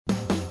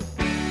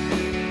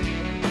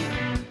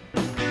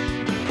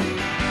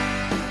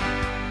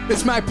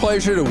It's my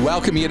pleasure to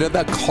welcome you to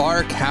the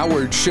Clark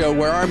Howard Show,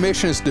 where our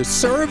mission is to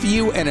serve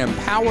you and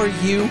empower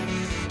you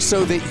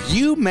so that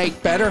you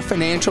make better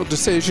financial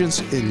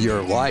decisions in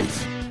your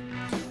life.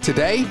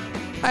 Today,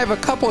 I have a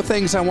couple of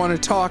things I want to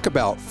talk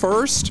about.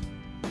 First,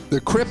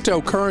 the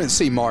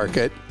cryptocurrency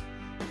market.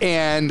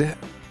 And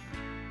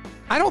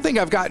I don't think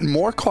I've gotten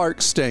more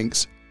Clark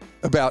Stinks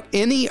about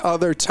any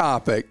other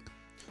topic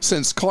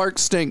since Clark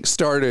Stinks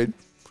started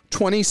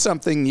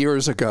 20-something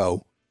years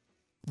ago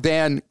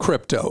than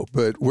crypto,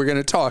 but we're going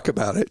to talk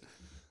about it.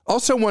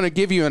 Also want to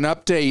give you an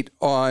update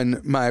on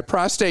my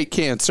prostate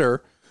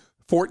cancer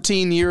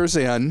 14 years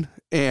in,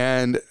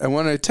 and I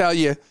want to tell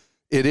you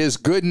it is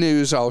good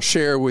news I'll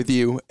share with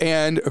you,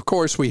 and of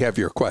course we have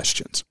your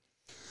questions.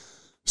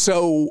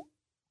 So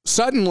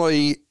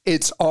suddenly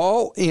it's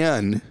all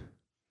in.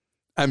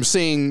 I'm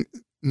seeing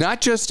not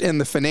just in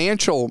the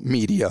financial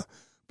media,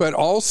 but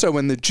also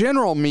in the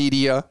general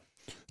media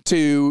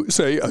to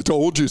say, I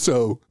told you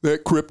so,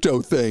 that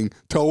crypto thing,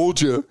 told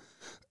you.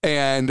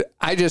 And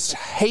I just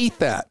hate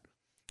that.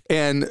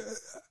 And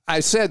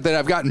I said that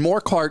I've gotten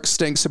more Clark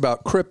Stinks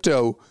about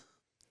crypto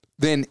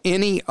than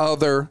any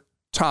other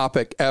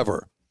topic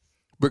ever,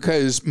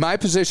 because my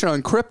position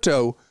on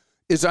crypto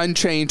is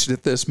unchanged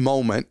at this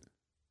moment.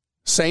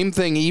 Same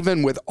thing,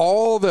 even with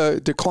all the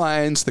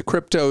declines, the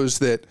cryptos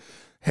that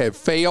have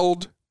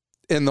failed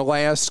in the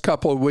last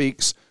couple of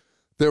weeks.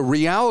 The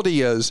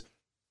reality is,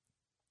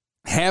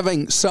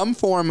 having some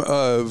form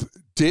of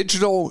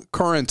digital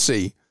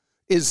currency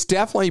is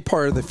definitely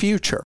part of the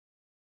future.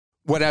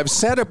 What I've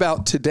said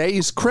about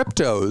today's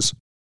cryptos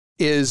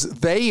is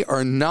they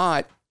are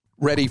not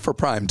ready for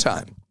prime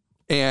time.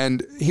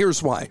 And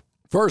here's why.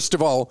 First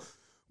of all,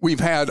 we've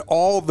had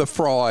all the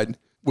fraud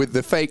with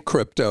the fake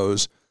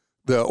cryptos,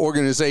 the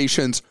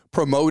organizations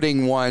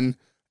promoting one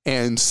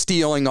and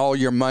stealing all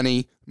your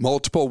money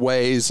multiple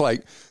ways,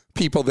 like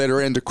people that are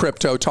into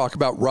crypto talk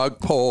about rug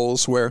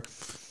pulls, where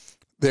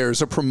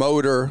there's a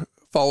promoter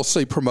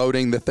falsely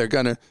promoting that they're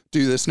going to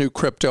do this new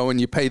crypto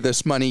and you pay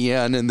this money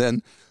in and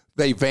then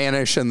they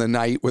vanish in the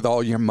night with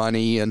all your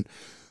money. And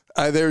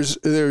there's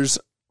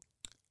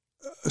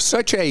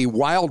such a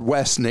Wild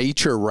West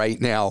nature right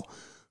now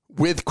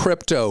with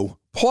crypto.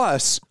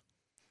 Plus,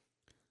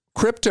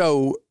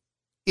 crypto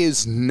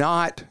is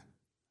not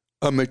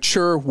a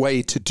mature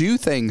way to do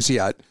things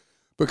yet,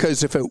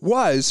 because if it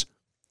was,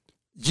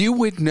 you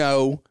would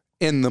know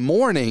in the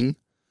morning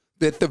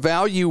that the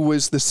value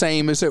was the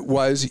same as it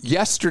was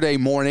yesterday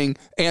morning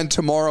and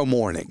tomorrow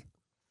morning,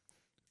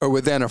 or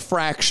within a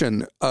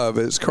fraction of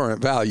its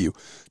current value.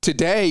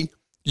 Today,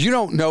 you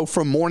don't know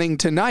from morning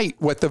to night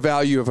what the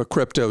value of a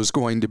crypto is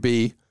going to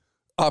be,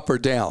 up or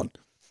down.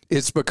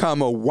 It's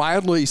become a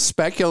wildly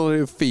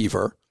speculative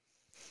fever.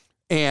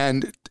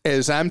 And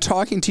as I'm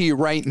talking to you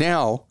right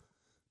now,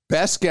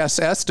 best guess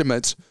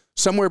estimates,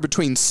 somewhere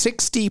between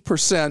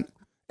 60%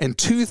 and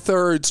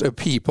 2/3 of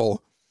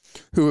people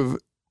who have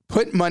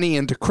put money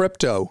into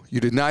crypto, you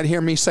did not hear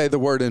me say the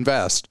word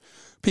invest,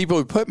 people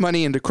who put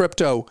money into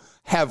crypto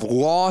have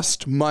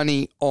lost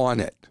money on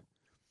it.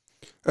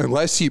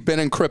 Unless you've been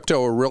in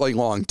crypto a really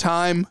long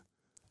time,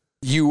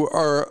 you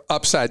are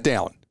upside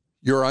down.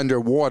 You're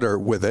underwater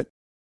with it.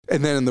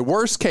 And then in the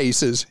worst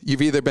cases,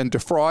 you've either been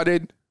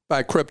defrauded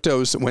by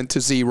cryptos that went to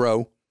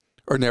zero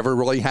or never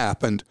really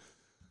happened,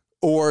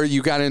 or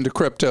you got into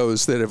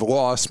cryptos that have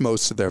lost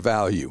most of their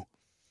value.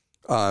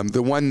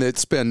 The one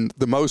that's been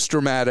the most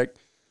dramatic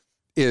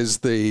is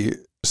the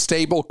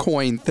stable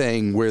coin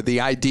thing, where the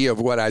idea of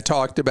what I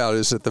talked about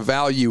is that the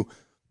value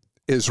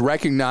is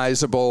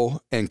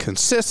recognizable and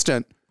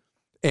consistent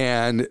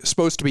and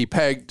supposed to be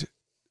pegged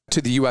to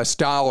the US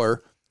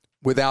dollar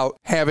without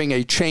having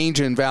a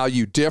change in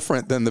value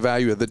different than the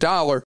value of the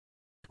dollar.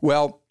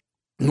 Well,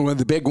 one of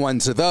the big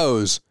ones of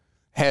those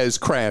has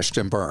crashed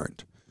and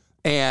burned.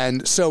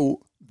 And so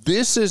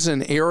this is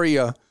an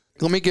area,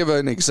 let me give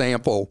an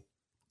example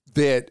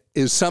that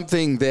is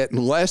something that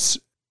unless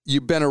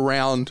you've been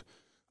around,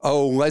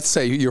 let's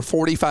say you're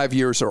 45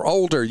 years or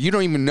older, you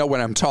don't even know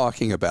what I'm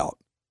talking about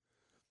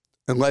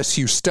unless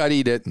you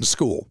studied it in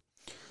school.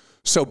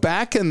 So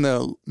back in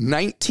the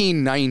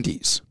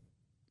 1990s,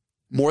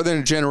 more than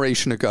a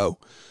generation ago,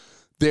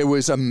 there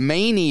was a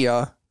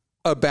mania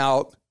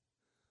about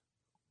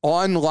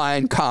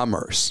online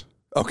commerce.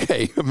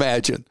 Okay,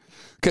 imagine.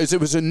 Because it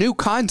was a new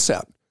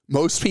concept.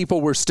 Most people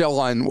were still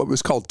on what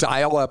was called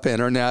dial-up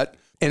internet,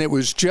 and it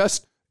was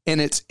just in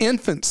its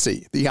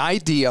infancy, the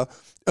idea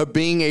of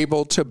being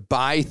able to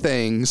buy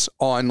things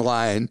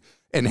online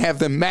and have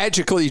them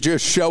magically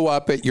just show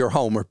up at your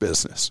home or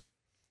business.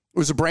 It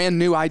was a brand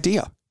new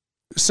idea.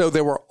 So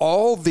there were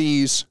all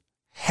these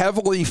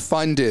heavily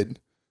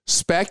funded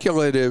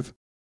speculative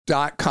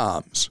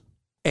 .coms.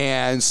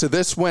 And so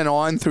this went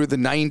on through the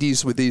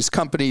 90s with these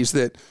companies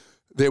that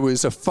there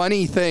was a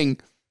funny thing.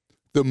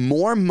 The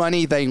more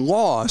money they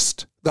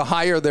lost, the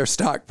higher their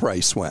stock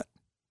price went.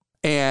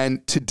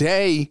 And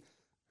today,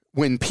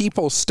 when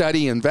people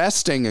study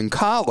investing in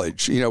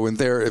college,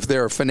 if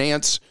they're a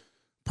finance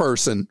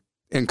person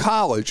in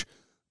college,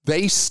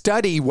 they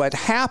study what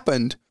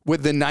happened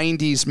with the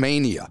 90s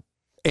mania.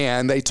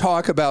 And they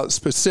talk about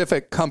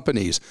specific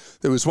companies.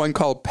 There was one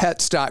called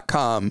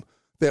Pets.com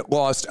that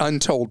lost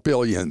untold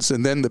billions.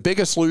 And then the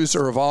biggest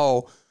loser of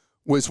all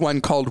was one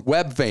called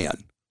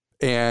Webvan.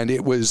 And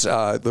it was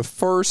the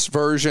first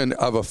version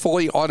of a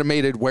fully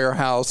automated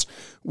warehouse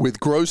with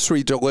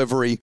grocery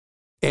delivery.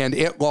 And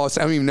it lost,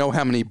 I don't even know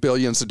how many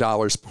billions of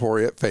dollars before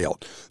it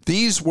failed.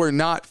 These were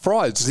not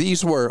frauds.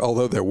 These were,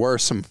 although there were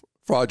some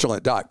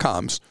fraudulent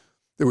 .coms,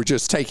 they were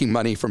just taking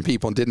money from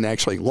people and didn't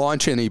actually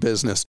launch any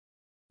business.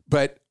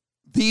 But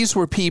these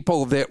were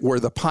people that were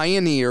the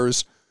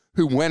pioneers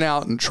who went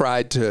out and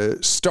tried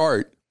to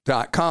start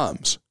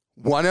 .coms.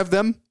 One of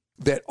them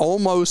that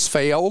almost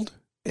failed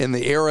in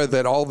the era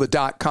that all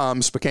the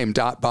 .coms became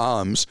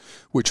 .bombs,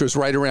 which was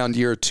right around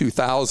year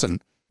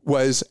 2000,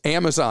 was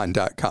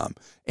Amazon.com.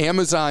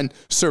 Amazon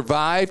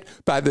survived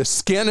by the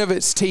skin of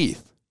its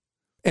teeth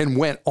and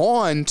went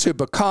on to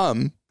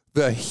become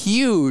the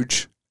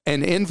huge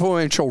and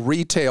influential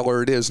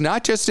retailer it is,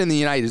 not just in the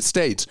United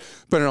States,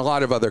 but in a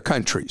lot of other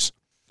countries.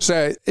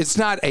 So it's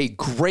not a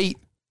great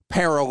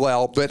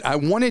parallel, but I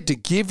wanted to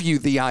give you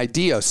the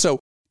idea. So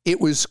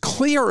it was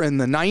clear in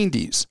the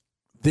 90s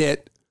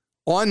that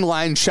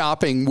online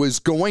shopping was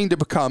going to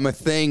become a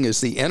thing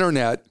as the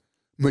internet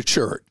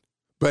matured.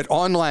 But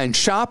online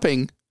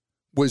shopping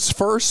was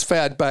first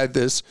fed by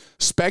this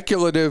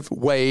speculative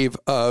wave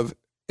of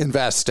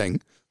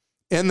investing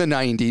in the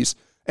 90s,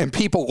 and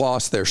people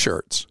lost their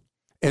shirts.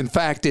 In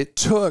fact, it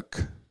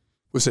took,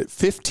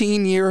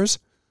 15 years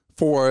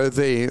for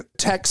the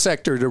tech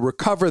sector to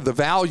recover the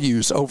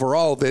values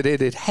overall that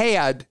it had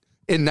had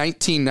in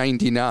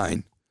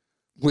 1999,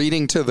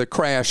 leading to the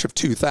crash of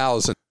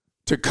 2000,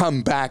 to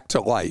come back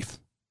to life.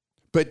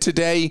 But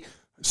today,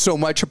 so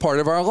much a part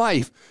of our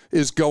life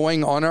is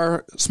going on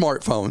our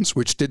smartphones,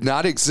 which did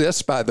not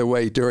exist, by the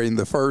way, during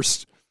the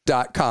first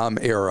 .com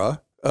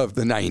era of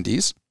the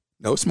 90s.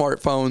 No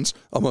smartphones,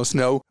 almost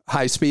no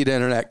high-speed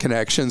internet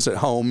connections at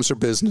homes or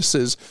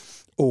businesses,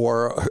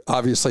 or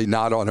obviously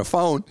not on a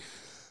phone.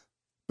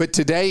 But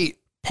today,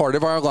 part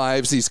of our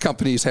lives, these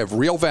companies have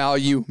real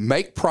value,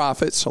 make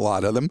profits, a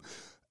lot of them,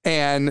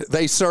 and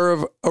they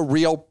serve a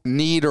real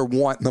need or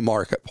want in the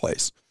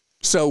marketplace.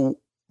 So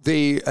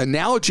the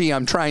analogy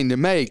I'm trying to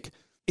make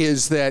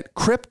is that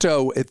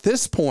crypto at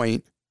this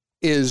point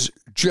is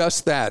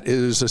just that. It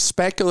is a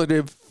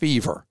speculative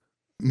fever.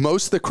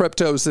 Most of the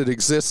cryptos that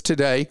exist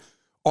today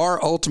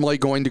are ultimately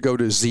going to go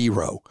to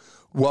zero.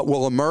 What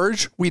will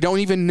emerge? We don't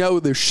even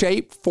know the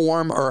shape,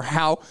 form, or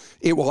how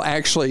it will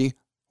actually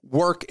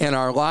work in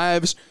our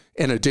lives,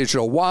 in a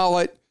digital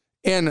wallet,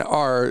 in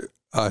our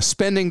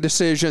spending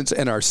decisions,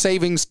 in our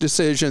savings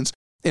decisions,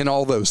 in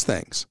all those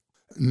things.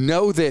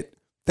 Know that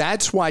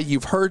that's why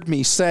you've heard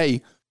me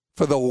say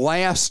for the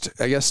last,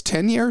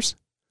 10 years,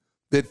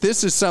 that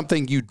this is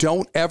something you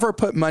don't ever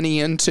put money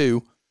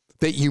into,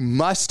 that you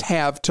must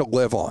have to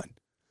live on.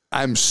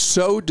 I'm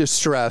so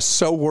distressed,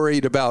 so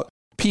worried about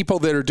people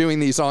that are doing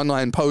these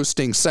online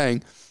postings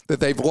saying that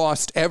they've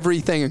lost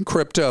everything in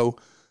crypto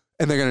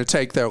and they're going to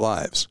take their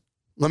lives.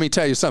 Let me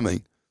tell you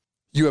something.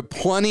 You have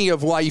plenty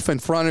of life in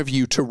front of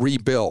you to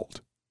rebuild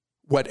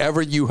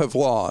whatever you have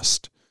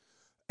lost.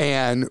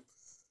 And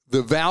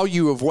the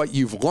value of what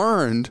you've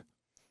learned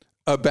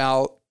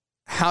about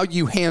how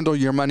you handle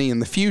your money in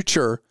the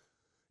future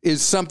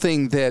is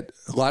something that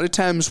a lot of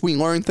times we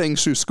learn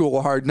things through School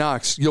of Hard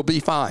Knocks. You'll be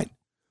fine.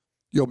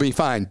 You'll be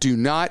fine. Do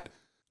not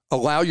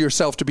allow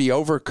yourself to be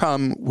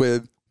overcome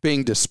with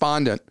being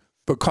despondent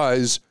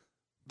because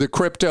the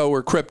crypto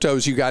or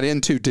cryptos you got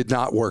into did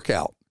not work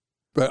out.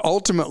 But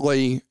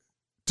ultimately,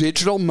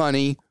 digital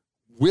money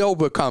will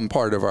become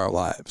part of our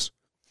lives.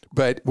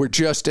 But we're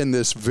just in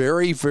this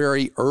very,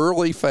 very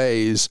early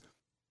phase,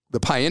 the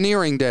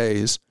pioneering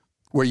days,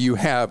 where you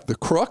have the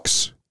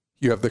crooks,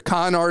 you have the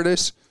con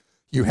artists,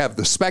 you have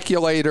the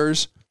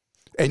speculators,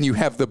 and you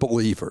have the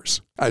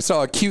believers. I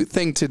saw a cute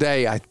thing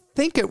today. I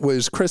think it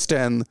was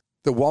Krista in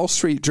the Wall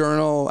Street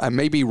Journal. I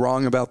may be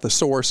wrong about the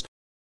source.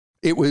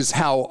 It was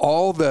how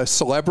all the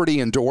celebrity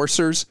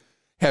endorsers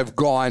have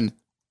gone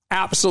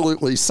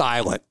absolutely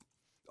silent.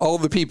 All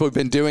the people who've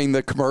been doing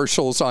the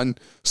commercials on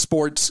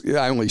sports,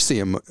 I only see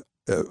them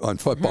on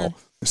football.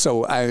 Mm-hmm.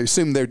 So I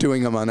assume they're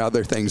doing them on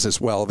other things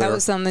as well. That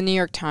was on the New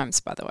York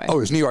Times, by the way. Oh, it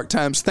was New York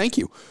Times. Thank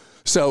you.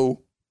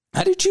 So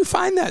how did you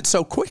find that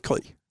so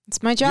quickly?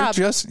 It's my job.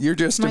 You're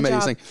just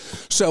amazing. Job.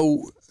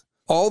 So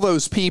all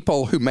those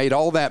people who made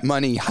all that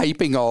money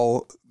hyping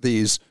all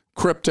these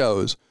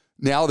cryptos,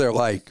 now they're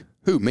like,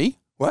 who, me?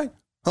 What?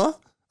 Huh?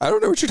 I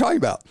don't know what you're talking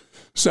about.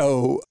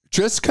 So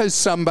just because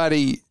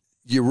somebody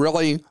you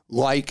really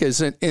like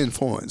as an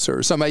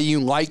influencer, somebody you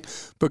like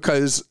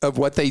because of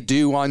what they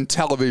do on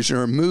television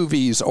or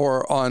movies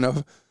or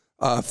on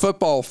a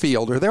football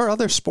field, or there are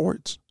other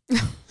sports.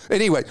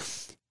 Anyway,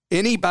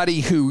 anybody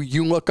who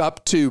you look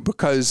up to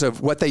because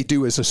of what they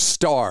do as a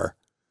star,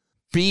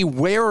 be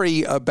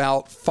wary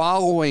about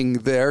following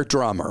their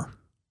drummer,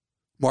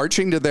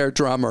 marching to their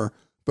drummer,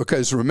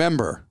 because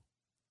remember,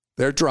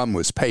 their drum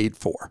was paid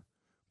for.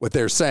 What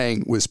they're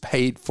saying was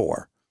paid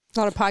for. A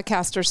lot of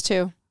podcasters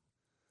too.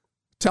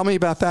 Tell me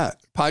about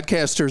that.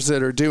 Podcasters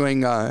that are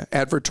doing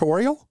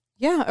advertorial?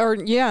 Yeah,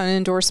 and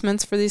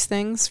endorsements for these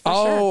things. For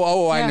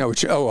sure. I know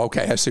what you. Oh,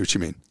 okay, I see what you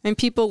mean. And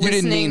people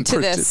listening to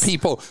this,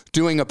 people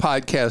doing a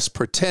podcast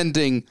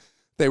pretending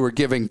they were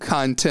giving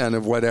content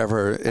of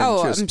whatever.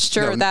 I'm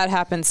sure that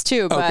happens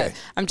too. But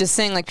I'm just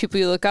saying, like people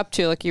you look up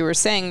to, like you were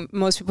saying,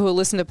 most people who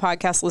listen to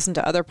podcasts listen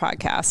to other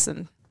podcasts,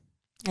 and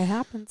it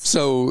happens.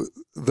 So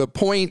the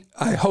point,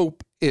 I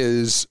hope,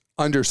 is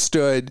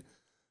understood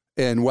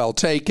and well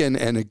taken.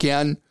 And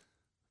again,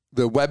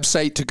 the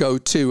website to go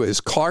to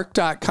is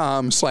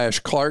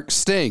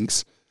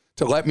clark.com/ClarkStinks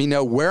to let me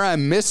know where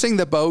I'm missing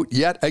the boat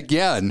yet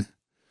again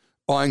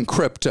on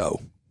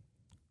crypto.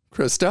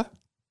 Krista?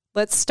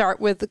 Let's start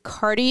with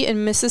Cardi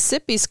in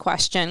Mississippi's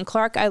question.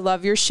 Clark, I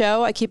love your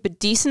show. I keep a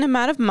decent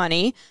amount of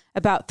money,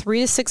 about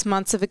 3 to 6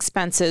 months of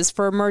expenses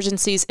for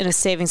emergencies in a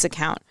savings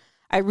account.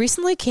 I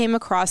recently came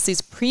across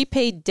these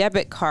prepaid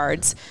debit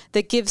cards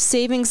that give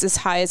savings as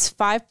high as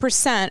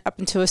 5% up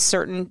into a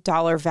certain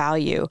dollar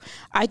value.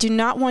 I do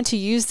not want to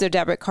use their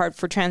debit card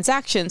for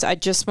transactions. I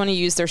just want to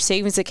use their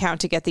savings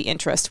account to get the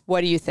interest.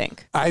 What do you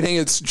think? I think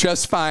it's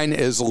just fine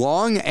as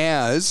long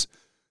as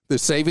the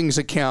savings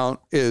account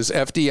is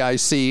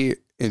FDIC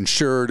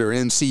insured or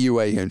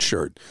NCUA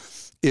insured.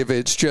 If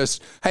it's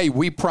just, hey,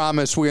 we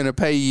promise we're going to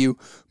pay you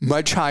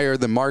much higher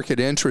than market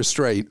interest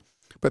rate,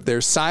 but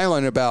they're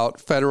silent about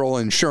federal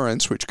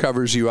insurance, which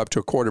covers you up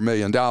to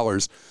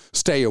 $250,000,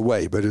 stay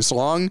away. But as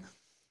long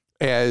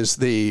as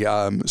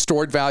the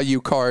stored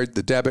value card,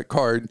 the debit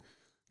card,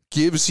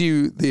 gives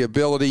you the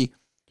ability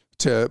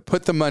to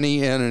put the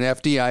money in an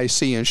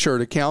FDIC insured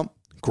account,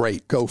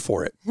 great, go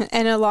for it.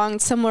 And along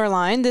similar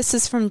line, this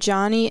is from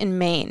Johnny in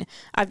Maine.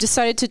 I've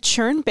decided to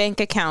churn bank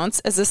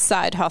accounts as a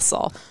side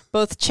hustle,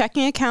 both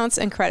checking accounts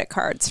and credit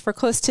cards. For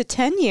close to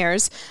 10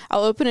 years,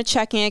 I'll open a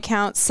checking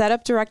account, set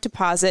up direct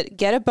deposit,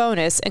 get a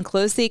bonus, and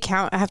close the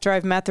account after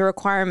I've met the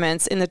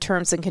requirements in the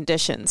terms and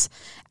conditions.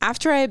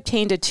 After I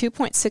obtained a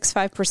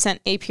 2.65%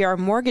 APR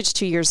mortgage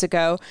 2 years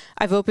ago,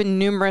 I've opened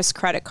numerous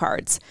credit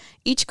cards.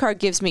 Each card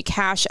gives me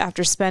cash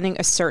after spending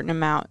a certain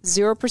amount.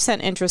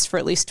 0% interest for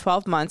at least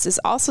 12 months is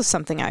also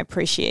something I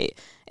appreciate.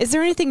 Is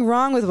there anything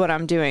wrong with what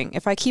I'm doing?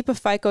 If I keep a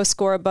FICO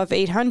score above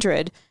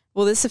 800,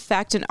 will this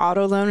affect an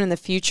auto loan in the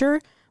future?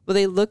 Will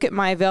they look at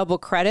my available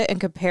credit and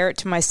compare it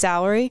to my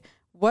salary?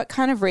 What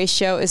kind of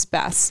ratio is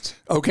best?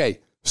 Okay,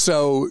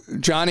 so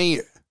Johnny,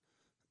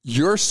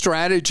 your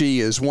strategy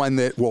is one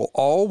that will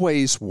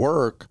always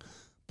work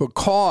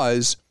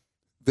because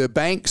the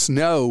banks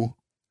know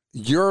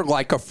you're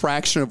like a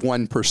fraction of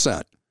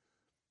 1%.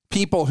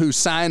 People who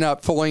sign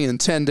up fully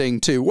intending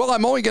to, well,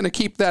 I'm only going to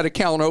keep that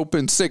account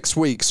open 6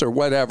 weeks or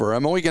whatever.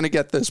 I'm only going to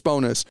get this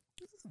bonus.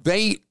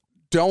 They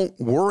don't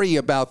worry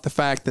about the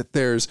fact that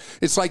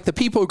it's like the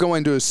people who go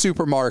into a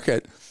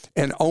supermarket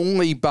and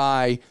only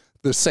buy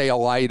the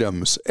sale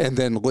items and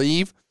then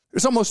leave.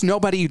 There's almost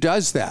nobody who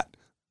does that.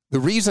 The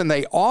reason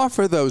they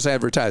offer those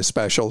advertised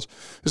specials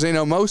is they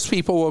know most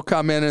people will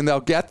come in and they'll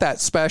get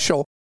that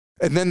special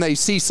and then they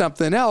see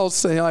something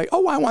else and they're like,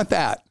 oh, I want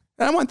that.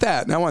 And I want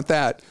that. And I want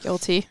that.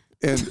 Guilty.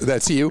 And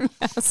that's you.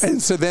 Yes.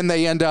 And so then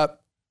they end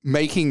up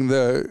making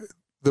the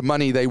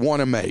money they want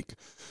to make.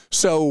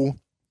 So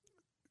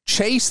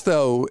Chase,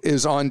 though,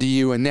 is on to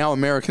you, and now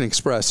American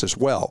Express as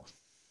well.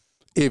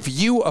 If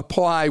you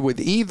apply with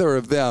either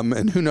of them,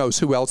 and who knows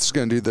who else is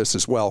going to do this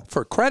as well,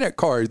 for credit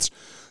cards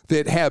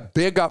that have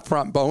big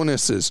upfront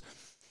bonuses,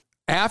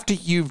 after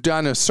you've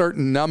done a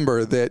certain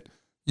number that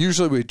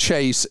usually with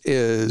Chase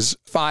is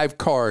 5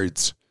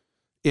 cards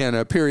in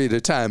a period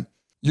of time,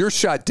 you're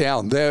shut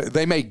down.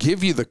 They may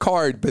give you the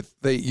card, but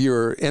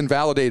you're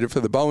invalidated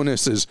for the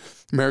bonuses.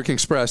 American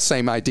Express,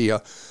 same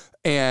idea.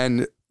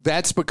 And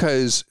that's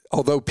because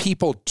although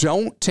people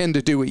don't tend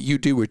to do what you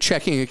do with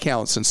checking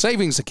accounts and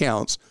savings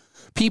accounts,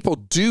 people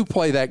do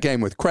play that game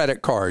with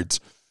credit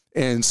cards.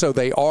 And so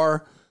they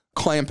are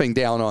clamping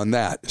down on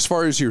that. As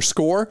far as your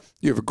score,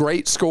 you have a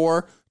great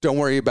score. Don't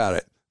worry about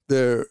it.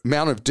 The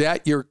amount of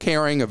debt you're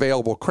carrying,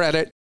 available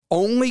credit,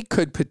 only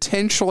could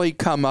potentially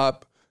come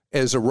up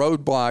as a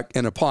roadblock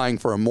in applying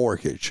for a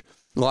mortgage.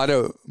 A lot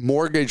of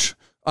mortgage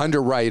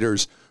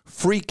underwriters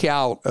freak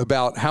out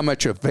about how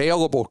much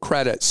available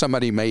credit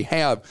somebody may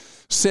have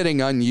sitting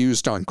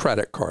unused on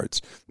credit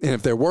cards. And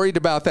if they're worried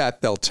about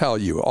that, they'll tell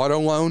you. Auto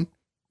loan,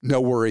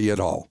 no worry at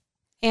all.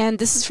 And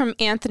this is from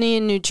Anthony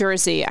in New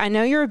Jersey. I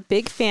know you're a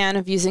big fan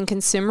of using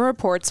consumer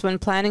reports when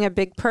planning a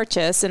big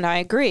purchase, and I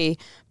agree,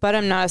 but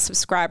I'm not a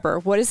subscriber.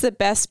 What is the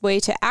best way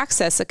to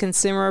access a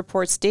consumer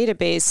reports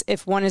database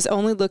if one is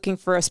only looking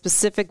for a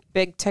specific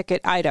big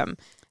ticket item?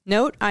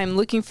 Note, I'm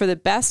looking for the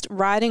best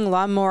riding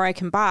lawnmower I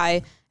can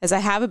buy, as I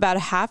have about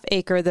a half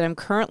acre that I'm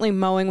currently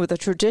mowing with a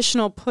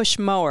traditional push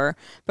mower,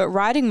 but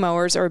riding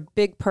mowers are a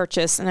big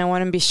purchase, and I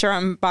want to be sure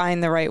I'm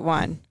buying the right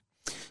one.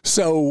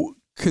 So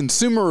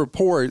Consumer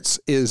Reports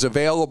is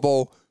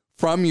available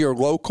from your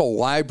local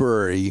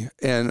library,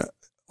 and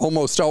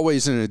almost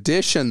always in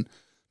addition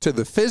to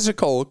the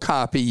physical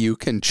copy you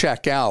can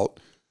check out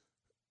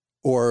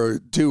or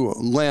do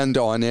lend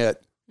on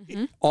it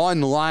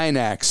Online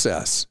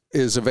access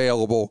is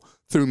available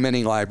through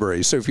many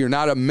libraries. So if you're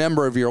not a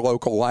member of your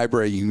local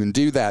library, you can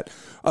do that.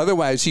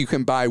 Otherwise, you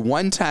can buy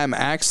one-time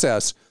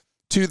access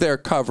to their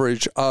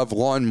coverage of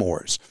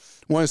lawnmowers.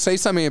 I want to say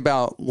something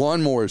about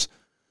lawnmowers.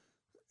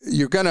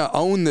 You're going to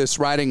own this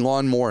riding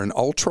lawnmower an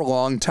ultra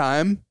long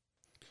time.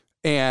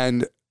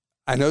 And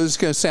I know this is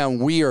going to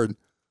sound weird.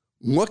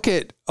 Look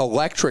at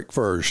electric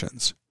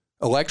versions.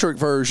 Electric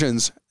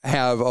versions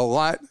have a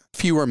lot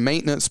fewer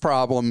maintenance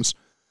problems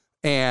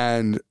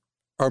and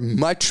are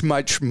much,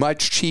 much,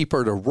 much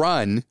cheaper to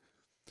run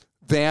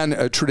than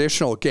a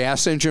traditional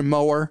gas engine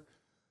mower.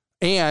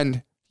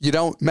 And you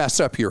don't mess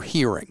up your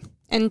hearing.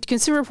 And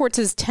Consumer Reports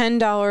is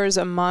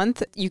 $10 a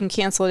month. You can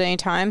cancel at any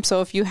time.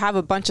 So if you have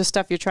a bunch of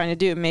stuff you're trying to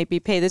do, maybe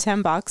pay the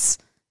 $10.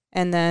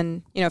 And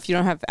then, if you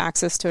don't have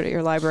access to it at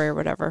your library or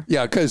whatever.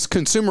 Yeah, because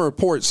Consumer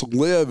Reports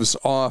lives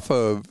off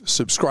of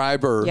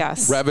subscriber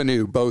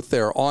revenue, both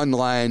their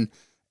online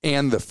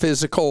and the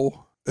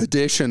physical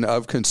edition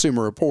of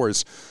Consumer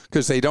Reports,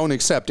 because they don't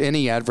accept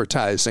any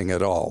advertising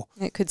at all.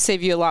 It could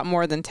save you a lot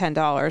more than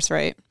 $10,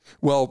 right?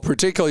 Well,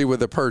 particularly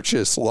with a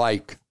purchase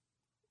like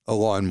a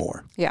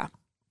lawnmower. Yeah.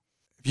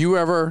 Have you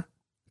ever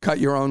cut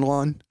your own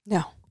lawn?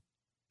 No.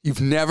 You've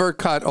never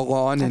cut a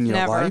lawn in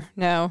your life?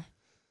 No.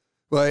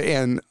 Well,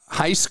 in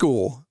high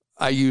school,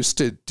 I used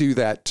to do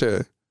that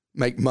to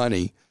make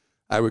money.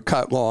 I would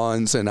cut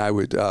lawns, and I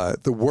would,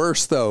 the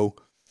worst though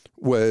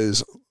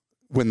was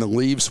when the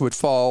leaves would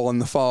fall in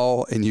the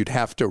fall and you'd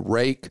have to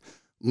rake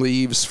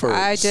leaves for,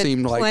 I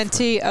did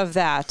plenty of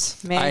that.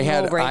 I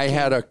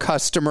had a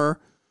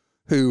customer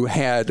who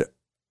had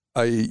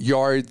a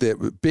yard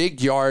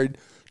big yard,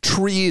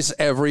 trees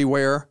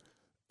everywhere.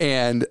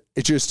 And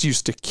it just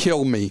used to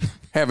kill me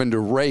having to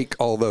rake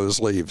all those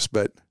leaves,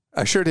 but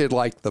I sure did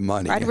like the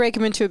money. I'd rake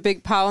them into a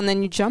big pile and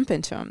then you jump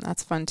into them.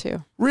 That's fun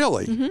too.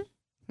 Really?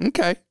 Mm-hmm.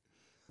 Okay.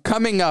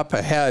 Coming up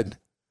ahead,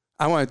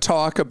 I want to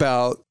talk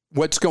about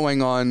what's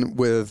going on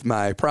with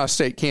my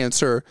prostate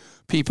cancer.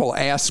 People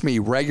ask me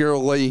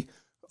regularly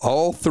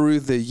all through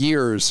the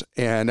years,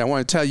 and I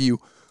want to tell you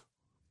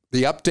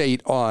the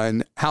update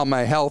on how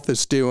my health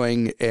is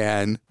doing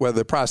and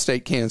whether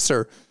prostate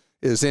cancer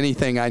is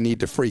anything I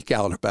need to freak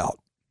out about.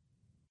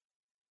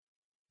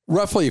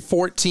 Roughly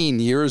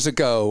 14 years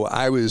ago,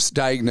 I was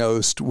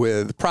diagnosed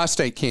with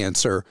prostate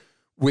cancer,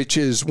 which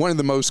is one of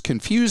the most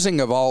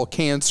confusing of all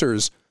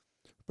cancers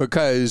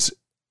because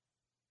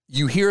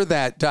you hear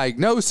that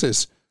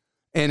diagnosis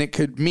and it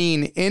could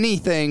mean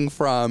anything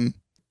from,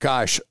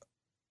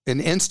 an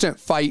instant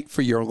fight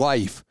for your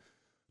life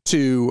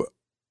to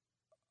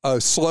a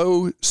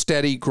slow,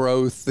 steady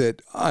growth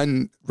that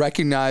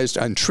unrecognized,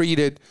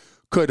 untreated,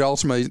 could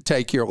ultimately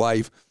take your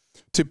life,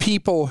 to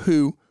people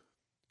who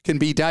can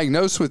be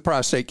diagnosed with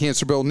prostate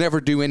cancer, but will never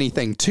do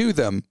anything to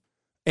them,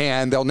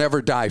 and they'll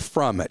never die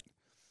from it.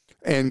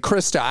 And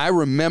Krista, I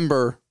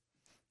remember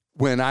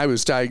when I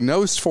was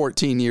diagnosed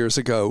 14 years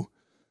ago,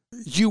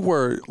 you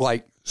were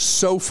like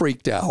so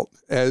freaked out,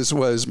 as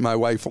was my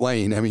wife,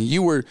 Lane. I mean, we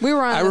were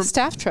on a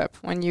staff trip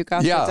when you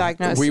got the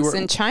diagnosis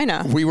in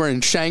China. We were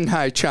in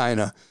Shanghai,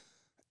 China.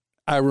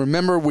 I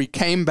remember we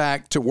came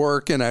back to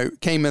work, and I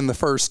came in the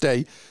first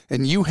day,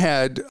 and you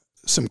had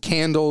some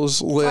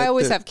candles lit. I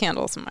always have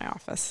candles in my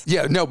office.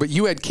 Yeah, no, but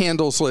you had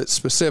candles lit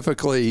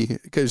specifically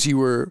because you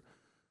were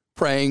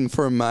praying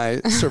for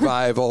my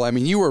survival. I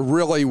mean, you were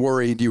really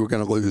worried you were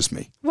going to lose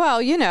me.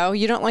 Well, you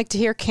don't like to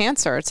hear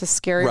cancer. It's a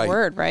scary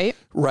word, right?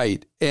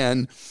 Right.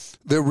 And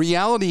the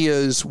reality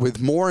is, with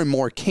more and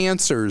more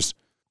cancers,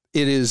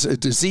 it is a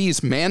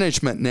disease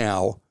management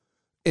now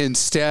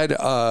instead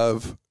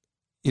of,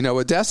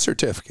 a death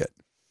certificate.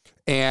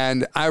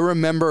 And I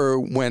remember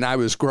when I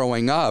was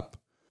growing up,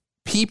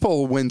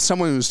 people, when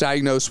someone was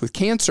diagnosed with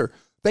cancer,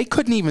 they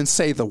couldn't even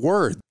say the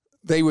word.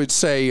 They would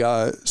say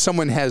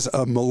someone has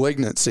a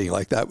malignancy,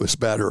 like that was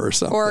better or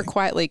something. Or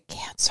quietly,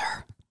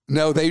 cancer.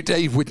 No,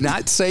 they would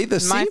not say the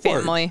C word. My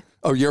family.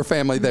 Oh, your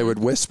family, they would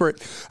whisper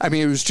it. I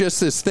mean, it was just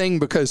this thing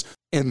because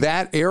in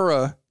that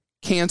era,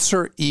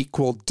 cancer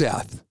equaled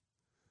death.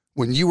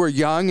 When you were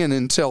young and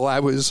until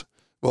I'm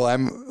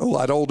a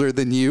lot older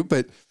than you,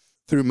 but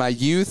through my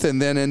youth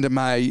and then into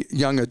my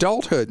young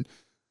adulthood,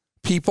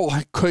 people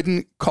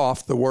couldn't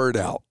cough the word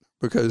out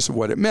because of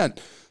what it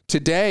meant.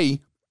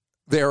 Today,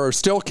 there are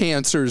still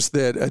cancers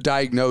that a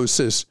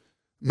diagnosis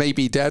may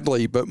be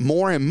deadly, but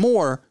more and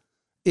more,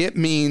 it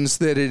means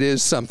that it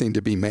is something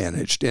to be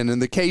managed. And in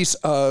the case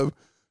of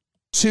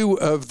two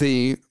of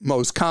the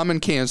most common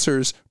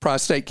cancers,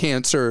 prostate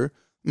cancer,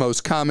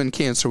 most common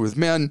cancer with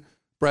men,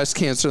 breast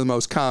cancer, the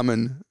most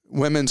common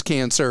women's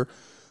cancer,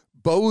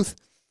 both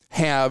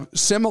have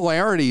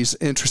similarities,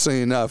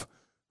 interestingly enough,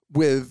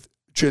 with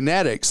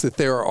genetics, that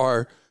there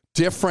are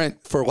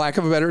different, for lack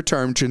of a better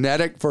term,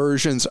 genetic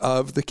versions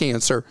of the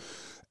cancer.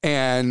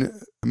 And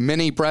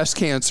many breast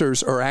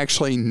cancers are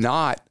actually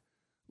not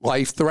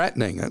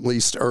life-threatening, at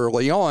least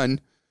early on.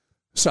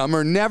 Some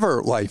are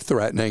never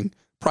life-threatening.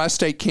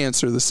 Prostate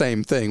cancer, the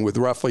same thing, with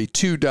roughly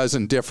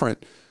 24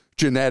 different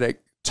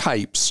genetic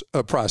types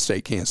of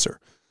prostate cancer.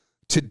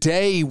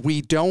 Today,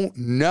 we don't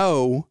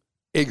know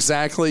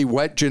exactly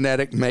what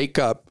genetic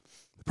makeup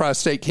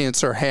prostate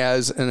cancer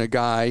has in a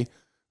guy,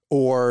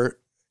 or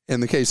in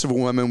the case of a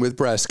woman with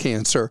breast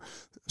cancer.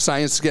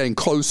 Science is getting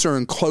closer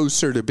and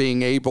closer to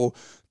being able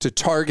to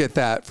target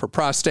that for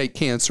prostate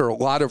cancer. A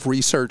lot of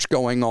research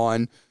going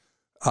on.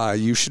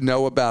 You should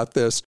know about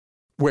this,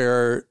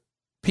 where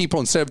people,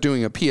 instead of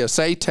doing a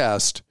PSA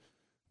test,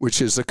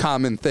 which is a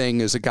common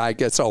thing as a guy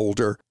gets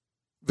older,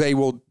 they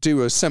will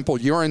do a simple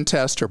urine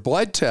test or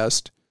blood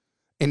test.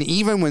 And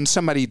even when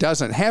somebody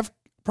doesn't have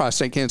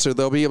prostate cancer,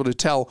 they'll be able to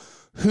tell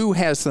who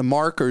has the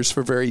markers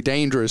for very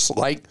dangerous,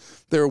 like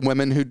there are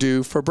women who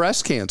do for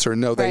breast cancer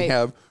and know they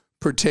have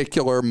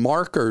particular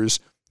markers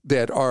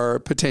that are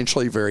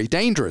potentially very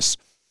dangerous.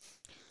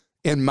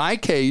 In my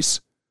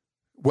case,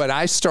 what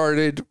I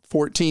started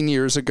 14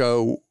 years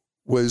ago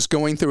was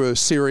going through a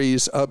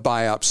series of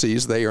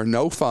biopsies. They are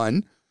no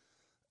fun,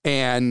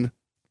 and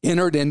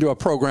entered into a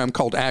program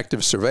called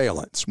active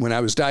surveillance. When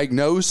I was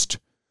diagnosed,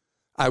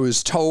 I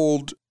was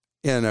told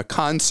in a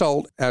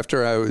consult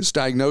after I was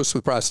diagnosed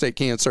with prostate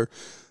cancer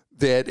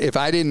that if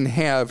I didn't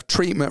have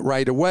treatment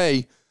right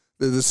away,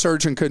 the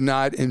surgeon could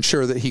not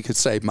ensure that he could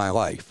save my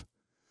life.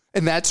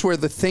 And that's where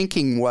the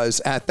thinking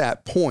was at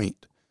that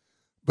point.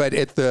 But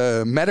at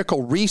the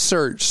medical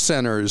research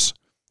centers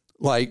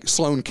like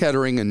Sloan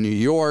Kettering in New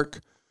York,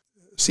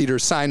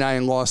 Cedars-Sinai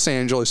in Los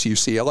Angeles,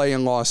 UCLA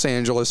in Los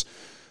Angeles,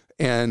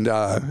 and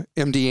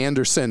MD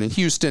Anderson in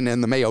Houston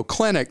and the Mayo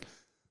Clinic,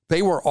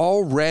 they were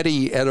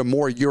already at a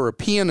more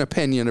European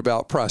opinion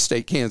about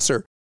prostate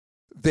cancer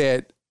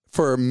that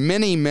for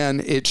many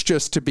men, it's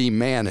just to be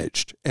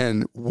managed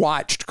and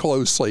watched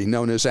closely,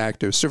 known as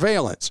active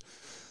surveillance.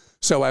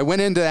 So I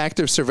went into the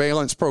active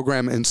surveillance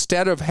program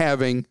instead of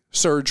having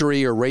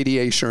surgery or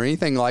radiation or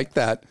anything like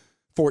that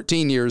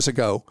 14 years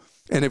ago,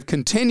 and have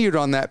continued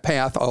on that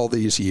path all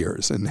these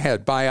years and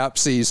had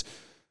biopsies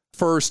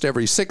first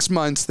every 6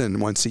 months, then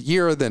once a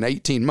year, then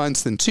 18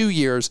 months, then 2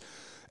 years.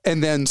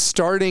 And then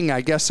starting,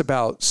 I guess,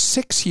 about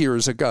 6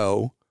 years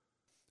ago,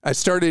 I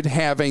started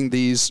having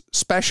these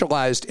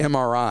specialized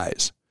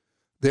MRIs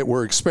that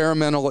were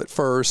experimental at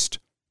first.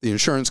 The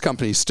insurance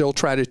companies still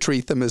try to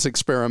treat them as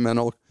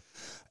experimental.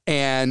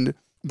 And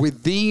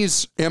with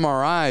these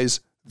MRIs,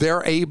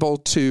 they're able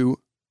to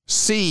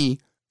see,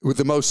 with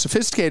the most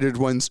sophisticated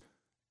ones,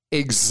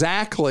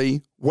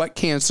 exactly what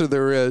cancer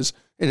there is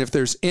and if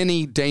there's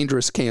any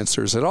dangerous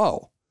cancers at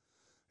all.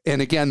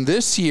 And again,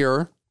 this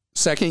year,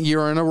 second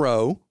year in a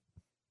row,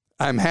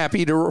 I'm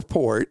happy to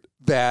report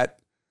that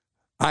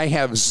I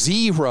have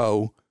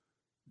 0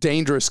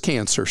 dangerous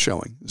cancer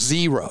showing.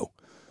 0.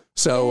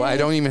 So I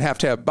don't even have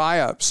to have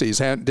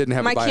biopsies. I didn't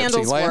have a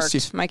biopsy last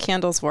year. My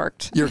candles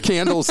worked. Your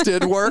candles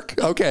did work?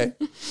 Okay.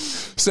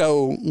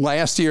 So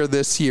last year,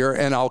 this year,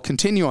 and I'll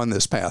continue on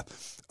this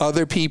path.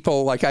 Other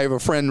people, like I have a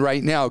friend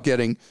right now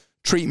getting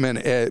treatment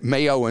at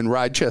Mayo in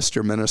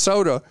Rochester,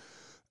 Minnesota,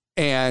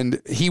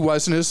 and he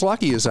wasn't as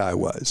lucky as I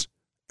was.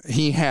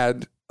 He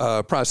had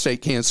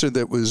prostate cancer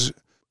that was,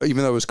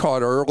 even though it was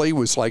caught early,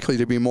 was likely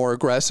to be more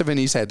aggressive, and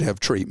he's had to have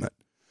treatment.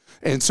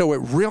 And so it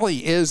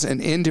really is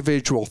an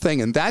individual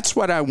thing. And that's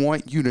what I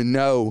want you to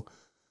know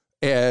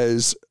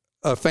as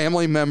a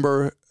family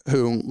member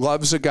who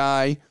loves a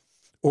guy,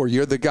 or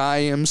you're the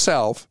guy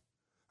himself.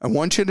 I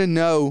want you to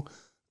know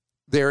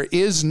there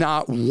is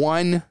not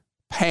one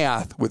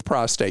path with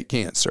prostate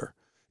cancer.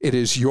 It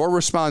is your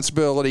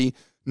responsibility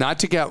not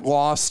to get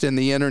lost in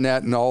the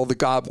internet and all the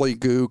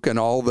gobbledygook and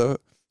all the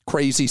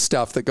crazy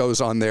stuff that goes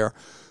on there,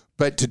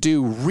 but to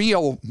do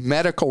real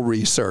medical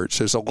research.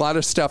 There's a lot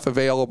of stuff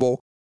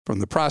available from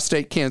the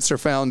Prostate Cancer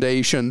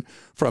Foundation,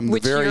 from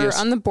Which the various...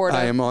 you're on the board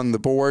I of. am on the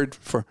board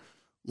for a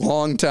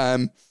long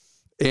time.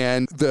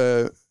 And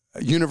the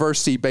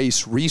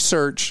university-based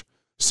research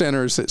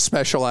centers that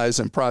specialize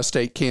in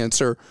prostate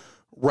cancer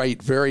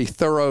write very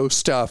thorough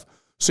stuff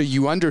so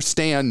you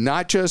understand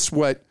not just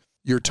what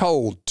you're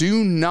told.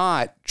 Do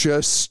not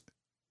just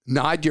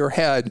nod your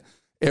head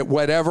at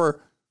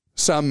whatever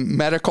some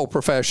medical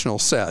professional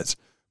says,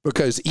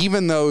 because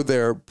even though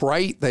they're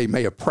bright, they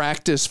may have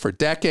practiced for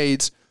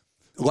decades.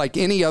 Like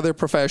any other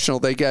professional,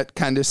 they get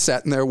kind of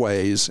set in their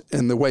ways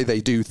in the way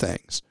they do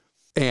things.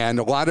 And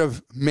a lot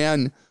of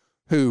men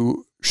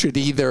who should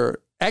either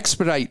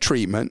expedite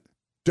treatment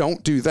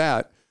don't do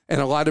that. And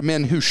a lot of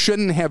men who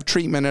shouldn't have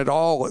treatment at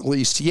all, at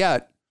least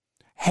yet,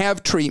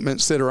 have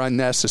treatments that are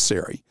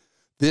unnecessary.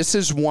 This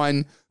is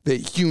one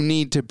that you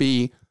need to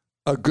be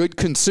a good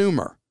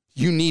consumer.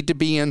 You need to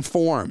be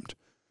informed.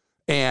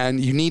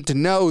 And you need to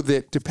know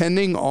that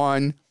depending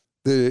on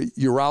the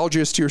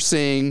urologist you're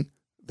seeing,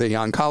 the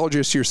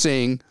oncologist you're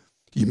seeing,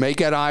 you may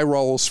get eye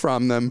rolls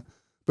from them,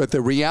 but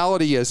the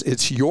reality is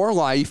it's your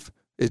life,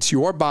 it's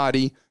your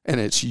body, and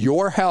it's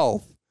your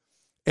health,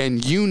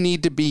 and you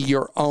need to be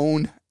your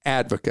own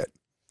advocate.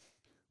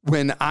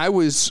 When I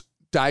was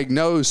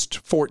diagnosed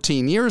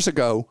 14 years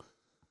ago,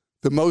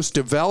 the most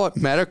developed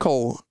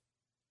medical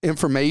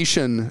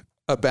information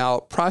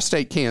about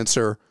prostate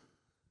cancer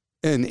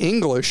in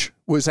English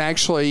was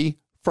actually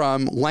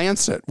from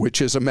Lancet,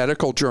 which is a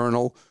medical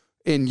journal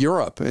in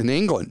Europe, in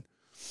England.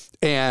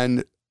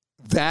 And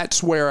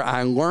that's where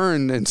I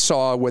learned and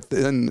saw what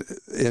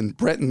in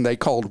Britain they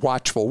called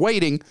watchful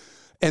waiting.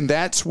 And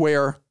that's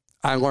where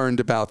I learned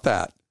about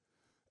that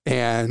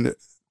and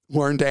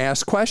learned to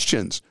ask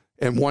questions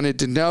and wanted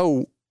to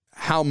know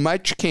how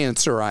much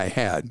cancer I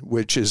had,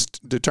 which is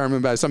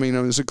determined by something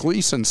known as a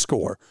Gleason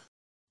score.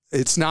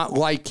 It's not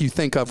like you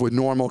think of with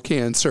normal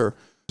cancer,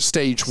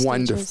 stage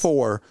 1 to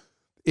 4.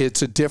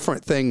 It's a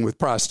different thing with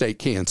prostate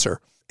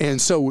cancer.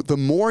 And so the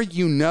more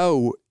you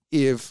know,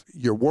 if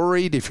you're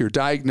worried, if you're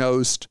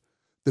diagnosed,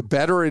 the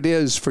better it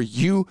is for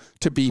you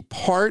to be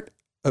part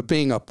of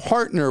being a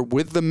partner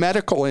with the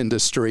medical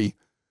industry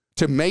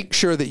to make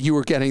sure that you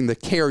are getting the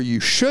care you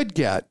should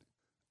get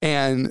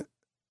and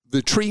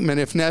the treatment,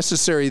 if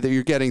necessary, that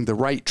you're getting the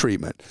right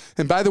treatment.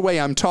 And by the way,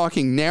 I'm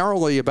talking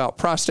narrowly about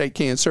prostate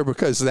cancer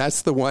because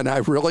that's the one I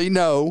really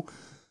know.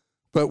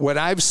 But what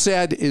I've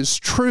said is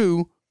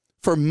true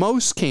for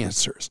most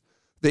cancers,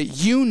 that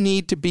you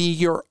need to be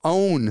your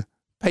own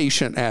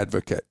patient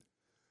advocate.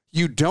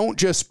 You don't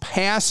just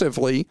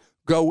passively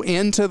go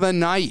into the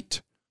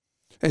night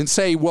and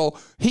say, well,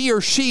 he or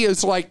she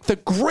is like the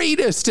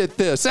greatest at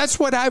this. That's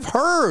what I've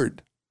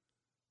heard.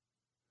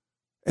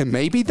 And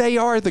maybe they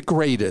are the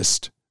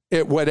greatest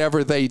at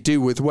whatever they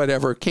do with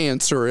whatever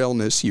cancer or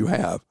illness you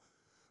have.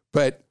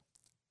 But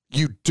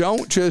you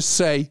don't just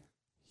say,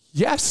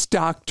 yes,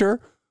 doctor,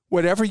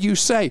 whatever you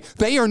say.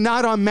 They are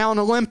not on Mount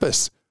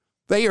Olympus.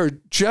 They are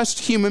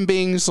just human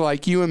beings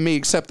like you and me,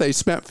 except they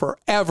spent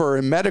forever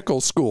in medical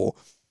school,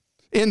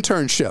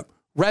 internship,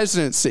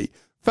 residency,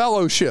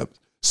 fellowship,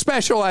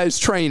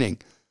 specialized training.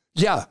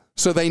 Yeah,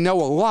 so they know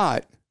a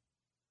lot.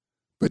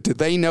 But do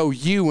they know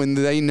you and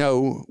they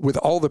know with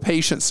all the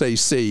patients they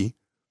see?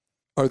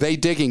 Are they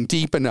digging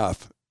deep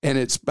enough? And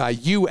it's by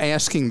you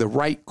asking the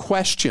right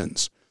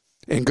questions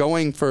and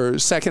going for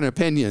second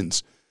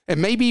opinions and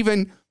maybe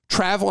even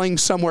traveling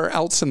somewhere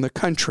else in the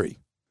country.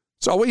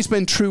 It's always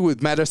been true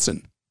with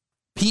medicine.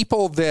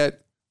 People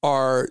that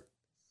are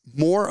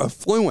more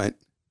affluent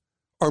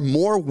are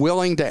more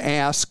willing to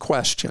ask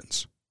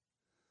questions.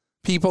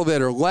 People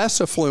that are less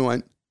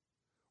affluent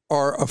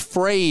are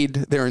afraid,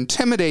 they're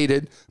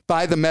intimidated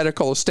by the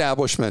medical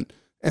establishment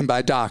and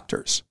by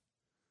doctors.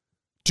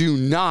 Do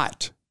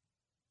not,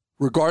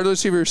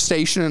 regardless of your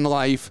station in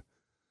life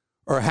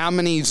or how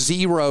many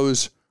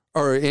zeros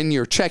are in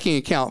your checking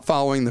account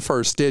following the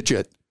first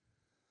digit,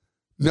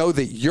 know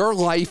that your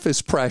life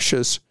is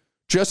precious,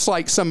 just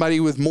like somebody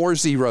with more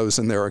zeros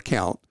in their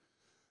account.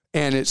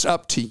 And it's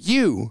up to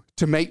you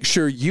to make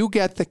sure you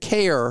get the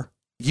care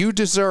you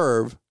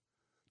deserve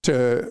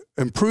to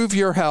improve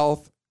your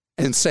health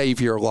and save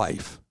your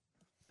life.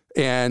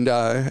 And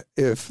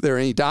if there are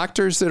any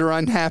doctors that are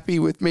unhappy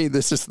with me,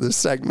 this is the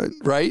segment,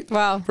 right?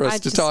 Well, for us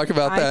to talk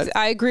about that.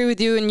 I agree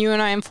with you. And you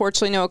and I,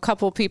 unfortunately, know a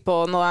couple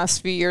people in the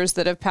last few years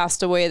that have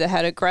passed away that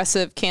had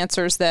aggressive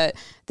cancers that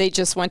they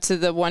just went to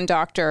the one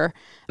doctor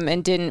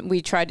and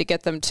we tried to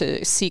get them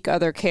to seek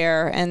other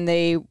care and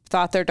they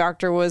thought their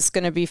doctor was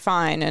going to be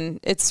fine. And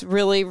it's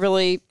really,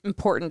 really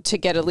important to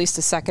get at least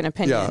a second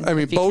opinion. Yeah, I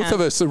mean, both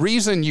of us, the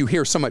reason you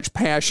hear so much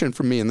passion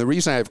from me and the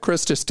reason I have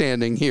Krista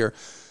standing here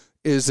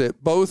is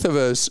that both of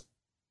us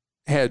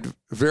had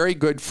very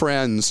good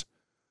friends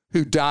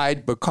who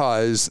died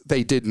because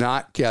they did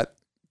not get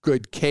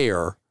good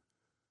care.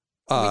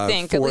 We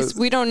think, at least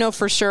we don't know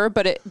for sure,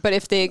 but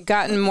if they had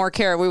gotten more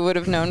care, we would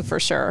have known for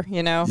sure,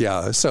 you know?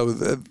 Yeah, so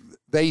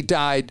they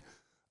died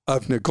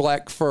of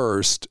neglect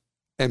first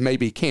and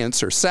maybe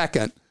cancer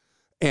second,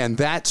 and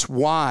that's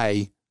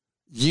why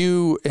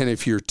you, and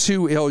if you're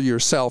too ill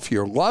yourself,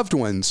 your loved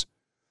ones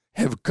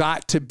have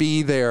got to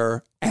be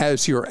there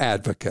as your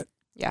advocate.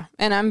 Yeah.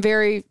 And I'm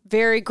very,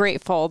 very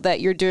grateful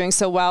that you're doing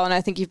so well. And I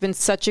think you've been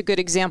such a good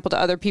example to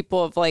other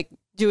people of like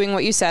doing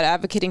what you said,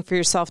 advocating for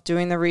yourself,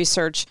 doing the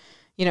research,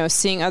 you know,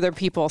 seeing other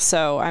people.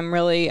 So I'm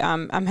really,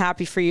 I'm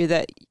happy for you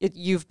that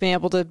you've been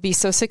able to be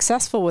so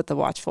successful with the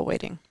watchful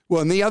waiting.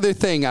 Well, and the other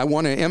thing, I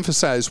want to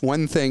emphasize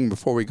one thing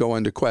before we go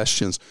into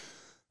questions,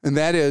 and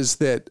that is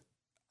that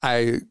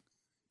I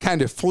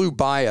kind of flew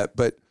by it,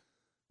 but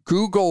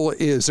Google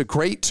is a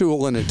great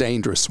tool and a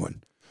dangerous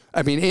one.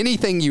 I mean,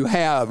 anything you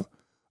have,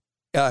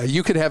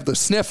 you could have the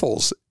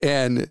sniffles,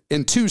 and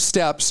in 2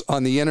 steps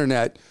on the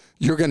internet,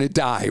 you're going to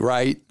die,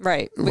 right?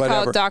 Right. We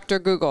call it Dr.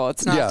 Google.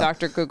 It's not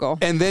Dr. Google.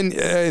 And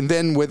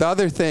then with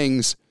other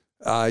things,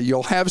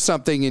 you'll have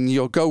something and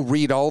you'll go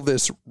read all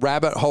this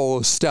rabbit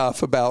hole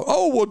stuff about,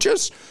 oh, well,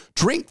 just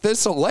drink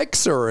this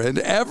elixir and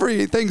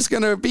everything's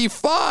going to be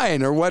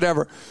fine or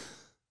whatever.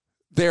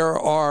 There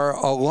are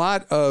a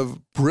lot of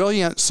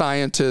brilliant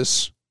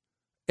scientists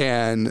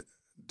and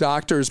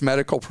doctors,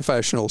 medical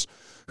professionals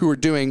who are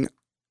doing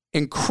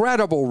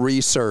incredible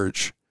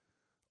research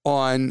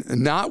on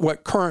not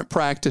what current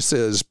practice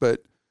is,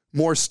 but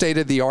more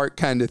state-of-the-art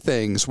kind of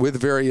things with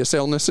various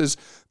illnesses.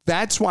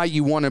 That's why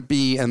you want to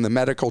be in the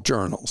medical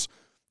journals.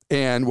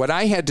 And what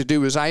I had to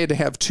do is I had to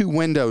have 2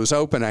 windows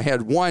open. I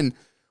had one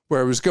where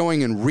I was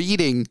going and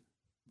reading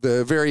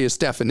the various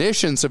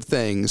definitions of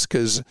things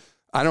because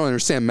I don't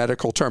understand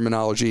medical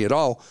terminology at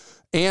all.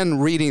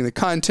 and reading the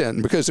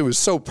content, because it was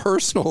so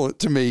personal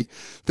to me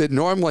that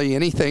normally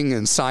anything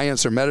in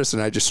science or medicine,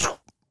 I just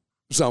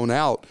zone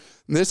out.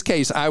 In this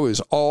case, I was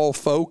all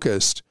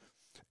focused,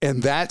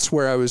 and that's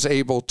where I was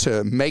able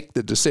to make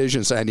the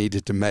decisions I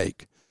needed to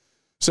make.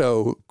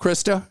 So,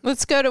 Krista?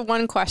 Let's go to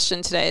one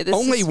question today.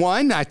 Only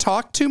one? I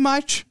talked too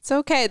much? It's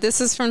okay. This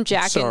is from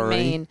Jack in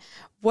Maine.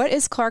 What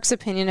is Clark's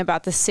opinion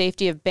about the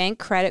safety of bank,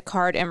 credit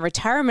card, and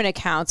retirement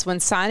accounts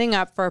when signing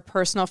up for a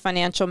personal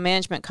financial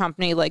management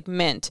company like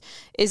Mint?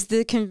 Is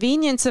the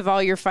convenience of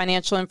all your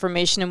financial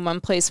information in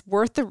one place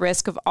worth the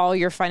risk of all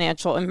your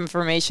financial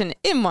information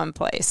in one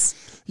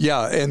place?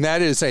 Yeah, and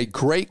that is a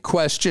great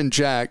question,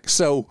 Jack.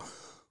 So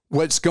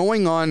what's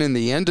going on in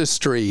the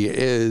industry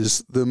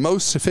is the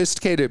most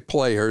sophisticated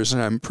players,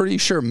 and I'm pretty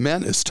sure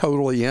Mint is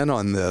totally in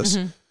on this,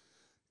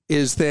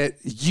 is that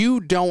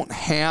you don't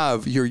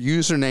have your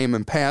username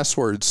and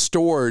password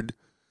stored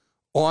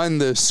on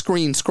the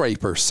screen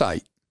scraper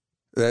site.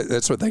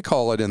 That's what they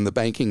call it in the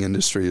banking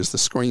industry, is the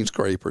screen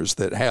scrapers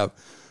that have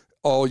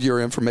all your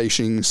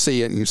information. You can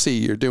see it, and you see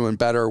you're doing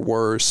better,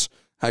 worse,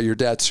 how your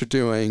debts are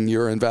doing,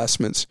 your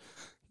investments,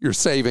 your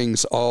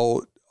savings,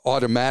 all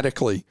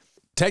automatically.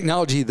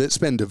 Technology that's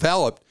been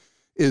developed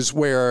is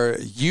where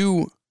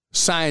you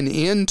sign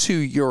into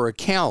your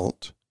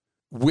account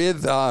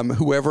with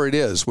whoever it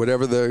is,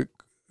 whatever the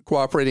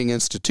cooperating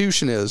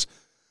institution is,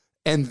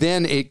 and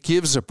then it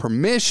gives a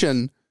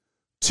permission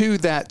to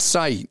that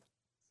site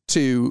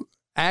to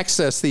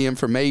access the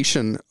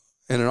information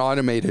in an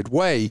automated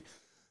way.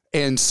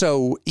 And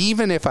so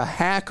even if a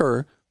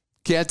hacker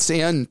gets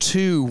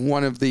into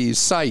one of these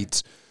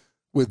sites,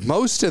 with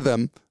most of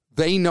them,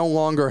 they no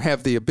longer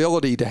have the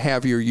ability to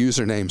have your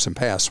usernames and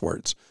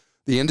passwords.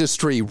 The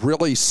industry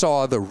really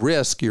saw the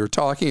risk you're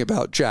talking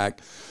about,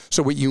 Jack.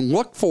 So what you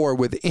look for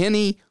with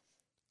any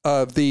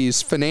of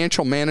these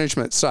financial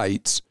management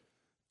sites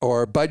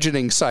or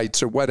budgeting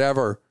sites or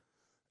whatever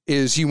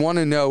is you want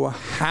to know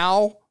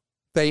how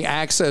they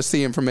access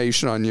the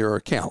information on your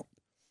account.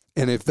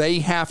 And if they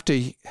have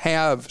to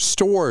have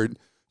stored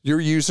your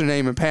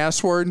username and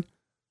password,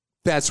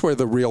 that's where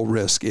the real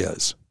risk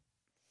is.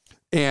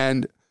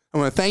 And I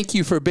want to thank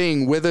you for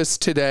being with us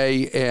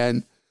today.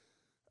 And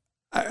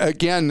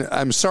again,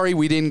 I'm sorry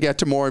we didn't get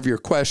to more of your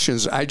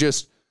questions. I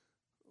just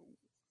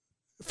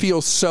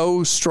feel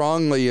so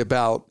strongly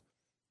about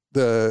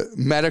the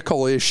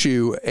medical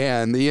issue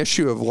and the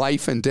issue of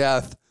life and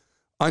death,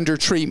 under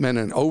treatment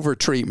and over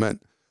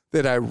treatment,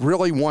 that I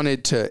really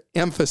wanted to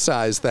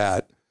emphasize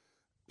that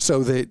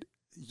so that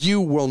you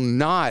will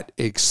not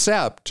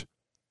accept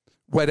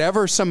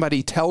whatever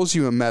somebody tells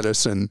you in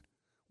medicine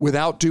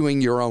without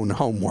doing your own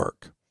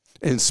homework.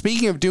 And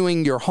speaking of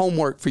doing your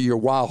homework for your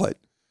wallet,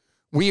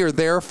 we are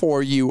there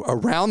for you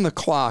around the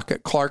clock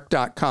at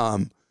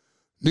clark.com.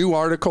 New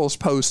articles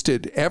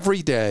posted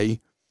every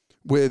day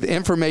with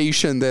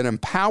information that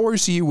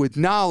empowers you with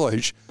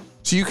knowledge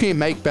so you can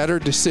make better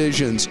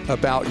decisions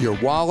about your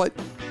wallet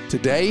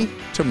today,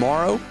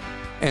 tomorrow,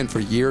 and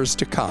for years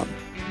to come.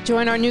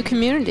 Join our new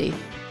community.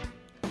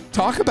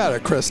 Talk about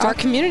it, Krista. Our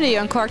community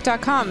on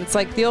clark.com. It's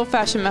like the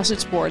old-fashioned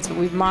message boards, but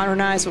we've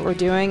modernized what we're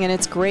doing, and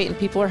it's great, and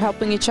people are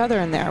helping each other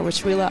in there,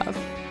 which we love.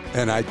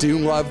 And I do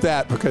love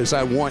that because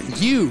I want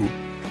you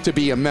to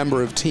be a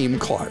member of Team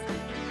Clark.